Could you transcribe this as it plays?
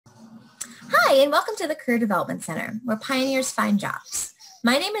Hi, and welcome to the Career Development Center, where pioneers find jobs.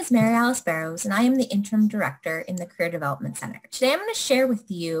 My name is Mary Alice Barrows, and I am the Interim Director in the Career Development Center. Today, I'm going to share with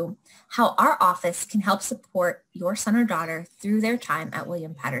you how our office can help support your son or daughter through their time at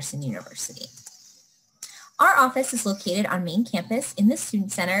William Paterson University. Our office is located on main campus in the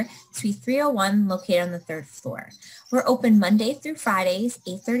Student Center, Suite 301, located on the 3rd floor. We're open Monday through Fridays,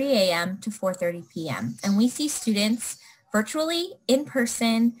 8:30 a.m. to 4:30 p.m., and we see students virtually, in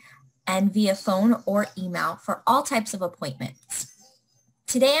person, and via phone or email for all types of appointments.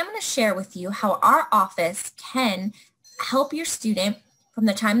 Today, I'm going to share with you how our office can help your student from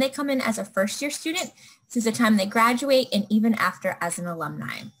the time they come in as a first-year student through the time they graduate and even after as an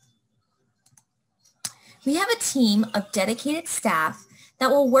alumni. We have a team of dedicated staff that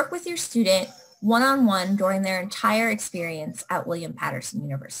will work with your student one-on-one during their entire experience at William Paterson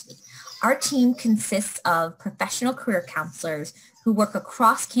University. Our team consists of professional career counselors who work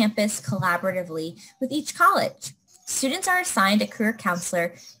across campus collaboratively with each college. Students are assigned a career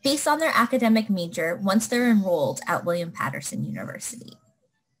counselor based on their academic major once they're enrolled at William Paterson University.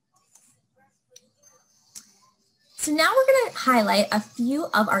 So now we're going to highlight a few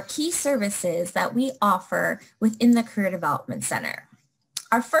of our key services that we offer within the Career Development Center.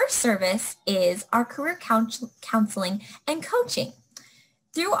 Our first service is our career counseling and coaching.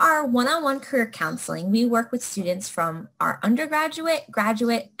 Through our one-on-one career counseling, we work with students from our undergraduate,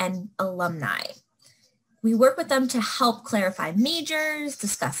 graduate, and alumni. We work with them to help clarify majors,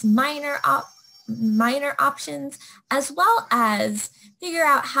 discuss minor options, as well as figure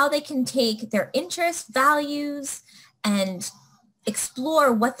out how they can take their interests, values, and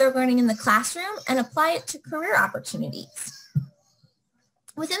explore what they're learning in the classroom and apply it to career opportunities.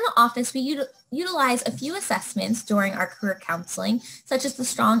 Within the office, we utilize a few assessments during our career counseling, such as the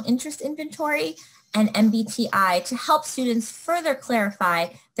Strong Interest Inventory and MBTI, to help students further clarify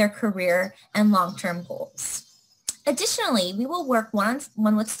their career and long-term goals. Additionally, we will work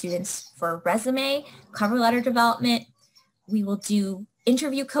one-on-one with students for resume, cover letter development. We will do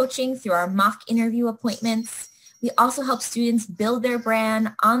interview coaching through our mock interview appointments. We also help students build their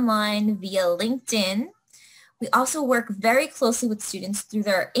brand online via LinkedIn. We also work very closely with students through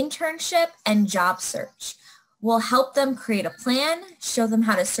their internship and job search. We'll help them create a plan, show them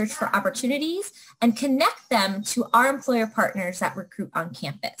how to search for opportunities, and connect them to our employer partners that recruit on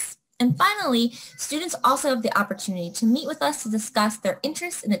campus. And finally, students also have the opportunity to meet with us to discuss their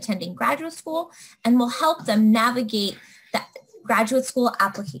interests in attending graduate school, and we'll help them navigate the graduate school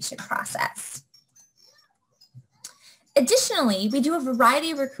application process. Additionally, we do a variety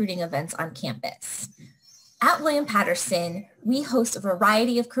of recruiting events on campus. At William Paterson, we host a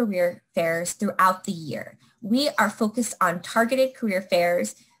variety of career fairs throughout the year. We are focused on targeted career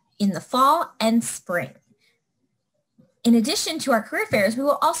fairs in the fall and spring. In addition to our career fairs, we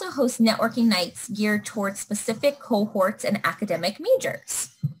will also host networking nights geared towards specific cohorts and academic majors.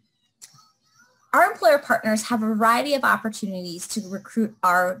 Our employer partners have a variety of opportunities to recruit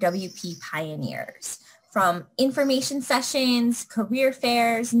our WP pioneers, from information sessions, career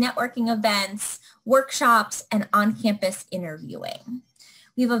fairs, networking events, workshops, and on-campus interviewing.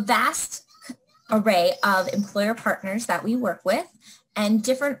 We have a vast array of employer partners that we work with and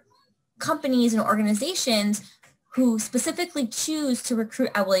different companies and organizations who specifically choose to recruit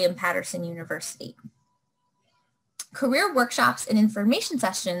at William Paterson University. Career workshops and information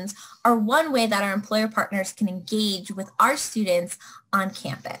sessions are one way that our employer partners can engage with our students on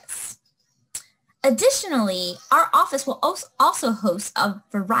campus. Additionally, our office will also host a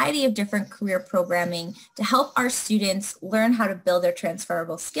variety of different career programming to help our students learn how to build their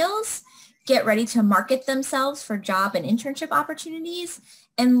transferable skills, get ready to market themselves for job and internship opportunities,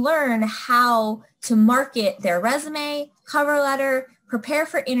 and learn how to market their resume, cover letter, prepare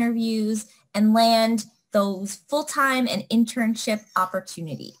for interviews, and land those full-time and internship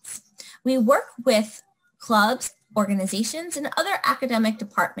opportunities. We work with clubs, organizations, and other academic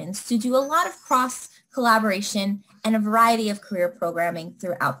departments to do a lot of cross-collaboration and a variety of career programming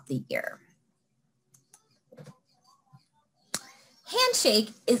throughout the year.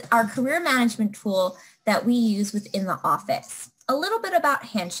 Handshake is our career management tool that we use within the office. A little bit about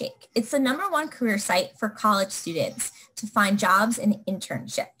Handshake. It's the #1 career site for college students to find jobs and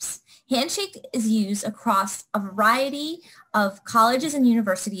internships. Handshake is used across a variety of colleges and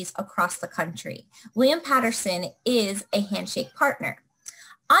universities across the country. William Paterson is a Handshake partner.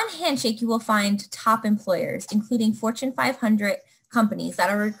 On Handshake, you will find top employers, including Fortune 500 companies that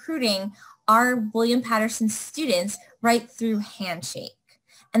are recruiting our William Paterson students right through Handshake.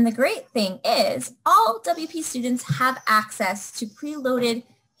 And the great thing is all WP students have access to preloaded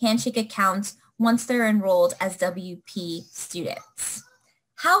Handshake accounts once they're enrolled as WP students.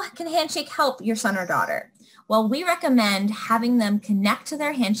 How can Handshake help your son or daughter? Well, we recommend having them connect to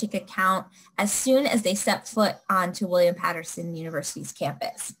their Handshake account as soon as they step foot onto William Patterson University's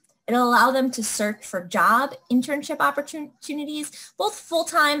campus. It'll allow them to search for job internship opportunities, both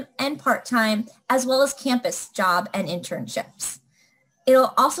full-time and part-time, as well as campus job and internships.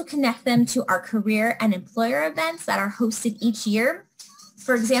 It'll also connect them to our career and employer events that are hosted each year.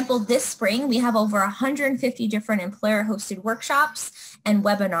 For example, this spring, we have over 150 different employer-hosted workshops and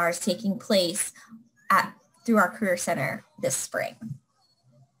webinars taking place through our Career Center this spring.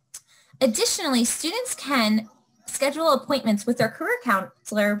 Additionally, students can schedule appointments with their career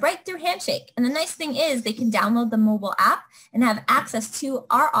counselor right through Handshake. And the nice thing is they can download the mobile app and have access to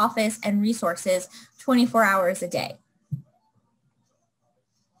our office and resources 24 hours a day.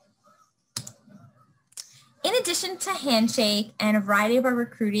 In addition to Handshake and a variety of our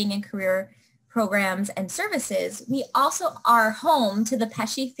recruiting and career programs and services, we also are home to the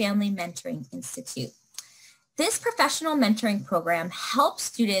Pesce Family Mentoring Institute. This professional mentoring program helps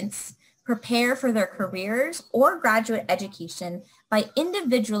students prepare for their careers or graduate education by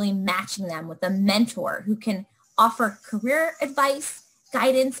individually matching them with a mentor who can offer career advice,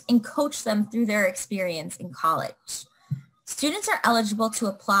 guidance, and coach them through their experience in college. Students are eligible to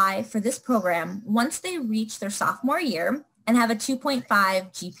apply for this program once they reach their sophomore year and have a 2.5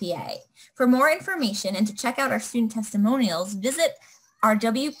 GPA. For more information and to check out our student testimonials, visit our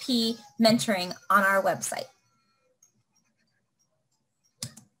WP Mentoring on our website.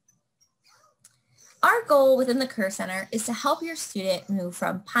 Our goal within the Career Center is to help your student move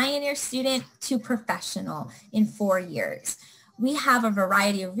from pioneer student to professional in 4 years. We have a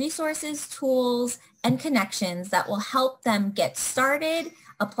variety of resources, tools, and connections that will help them get started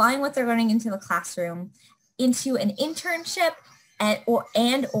applying what they're learning into the classroom into an internship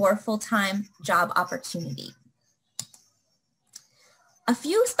or full-time job opportunity. A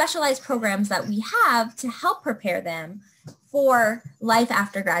few specialized programs that we have to help prepare them for life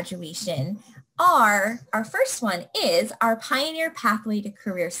after graduation our first one is our Pioneer Pathway to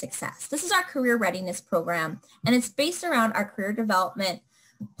Career Success. This is our career readiness program, and it's based around our career development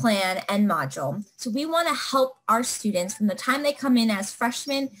plan and module. So we want to help our students from the time they come in as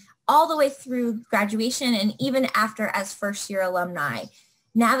freshmen all the way through graduation and even after as first-year alumni,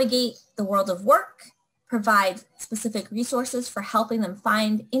 navigate the world of work, provide specific resources for helping them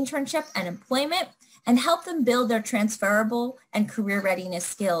find internship and employment, and help them build their transferable and career readiness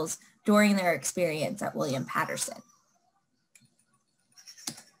skills during their experience at William Patterson.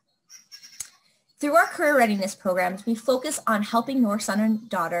 Through our career readiness programs, we focus on helping your son and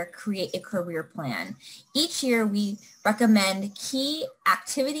daughter create a career plan. Each year, we recommend key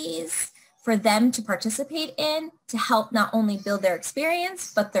activities for them to participate in to help not only build their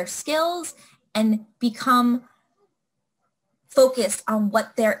experience, but their skills and become focused on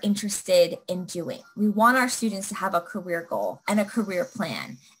what they're interested in doing. We want our students to have a career goal and a career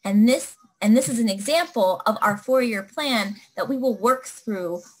plan. And this is an example of our 4-year plan that we will work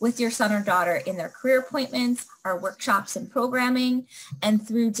through with your son or daughter in their career appointments, our workshops and programming, and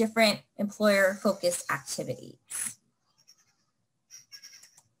through different employer-focused activities.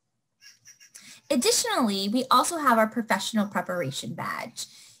 Additionally, we also have our professional preparation badge.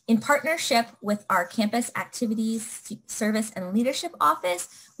 In partnership with our Campus Activities, Service, and Leadership Office,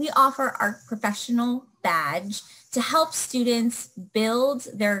 we offer our professional badge to help students build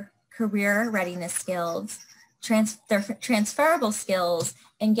their career readiness skills, their transferable skills,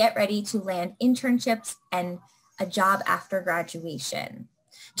 and get ready to land internships and a job after graduation.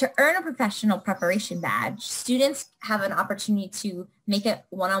 To earn a professional preparation badge, students have an opportunity to make a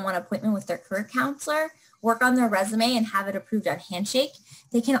one-on-one appointment with their career counselor, work on their resume, and have it approved on Handshake.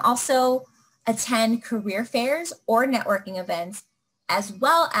 They can also attend career fairs or networking events, as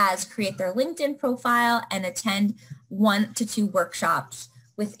well as create their LinkedIn profile and attend 1 to 2 workshops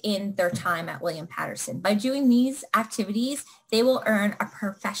within their time at William Patterson. By doing these activities, they will earn a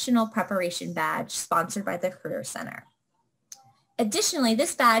professional preparation badge sponsored by the Career Center. Additionally,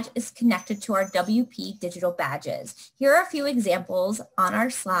 this badge is connected to our WP digital badges. Here are a few examples on our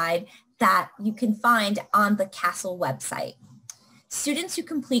slide that you can find on the CASEL website. Students who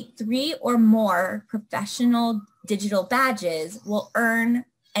complete 3 or more professional digital badges will earn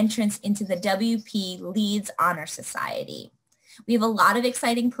entrance into the WP Leads Honor Society. We have a lot of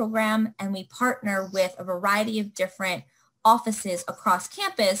exciting programs, and we partner with a variety of different offices across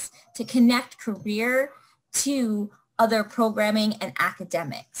campus to connect career to other programming and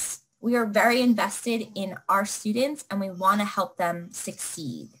academics. We are very invested in our students, and we want to help them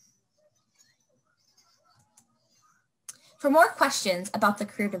succeed. For more questions about the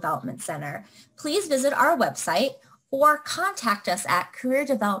Career Development Center, please visit our website or contact us at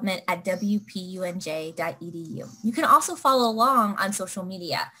careerdevelopment@wpunj.edu. You can also follow along on social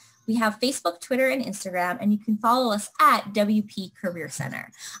media. We have Facebook, Twitter, and Instagram, and you can follow us at WP Career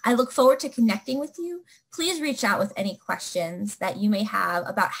Center. I look forward to connecting with you. Please reach out with any questions that you may have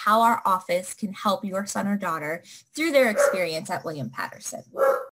about how our office can help your son or daughter through their experience at William Patterson.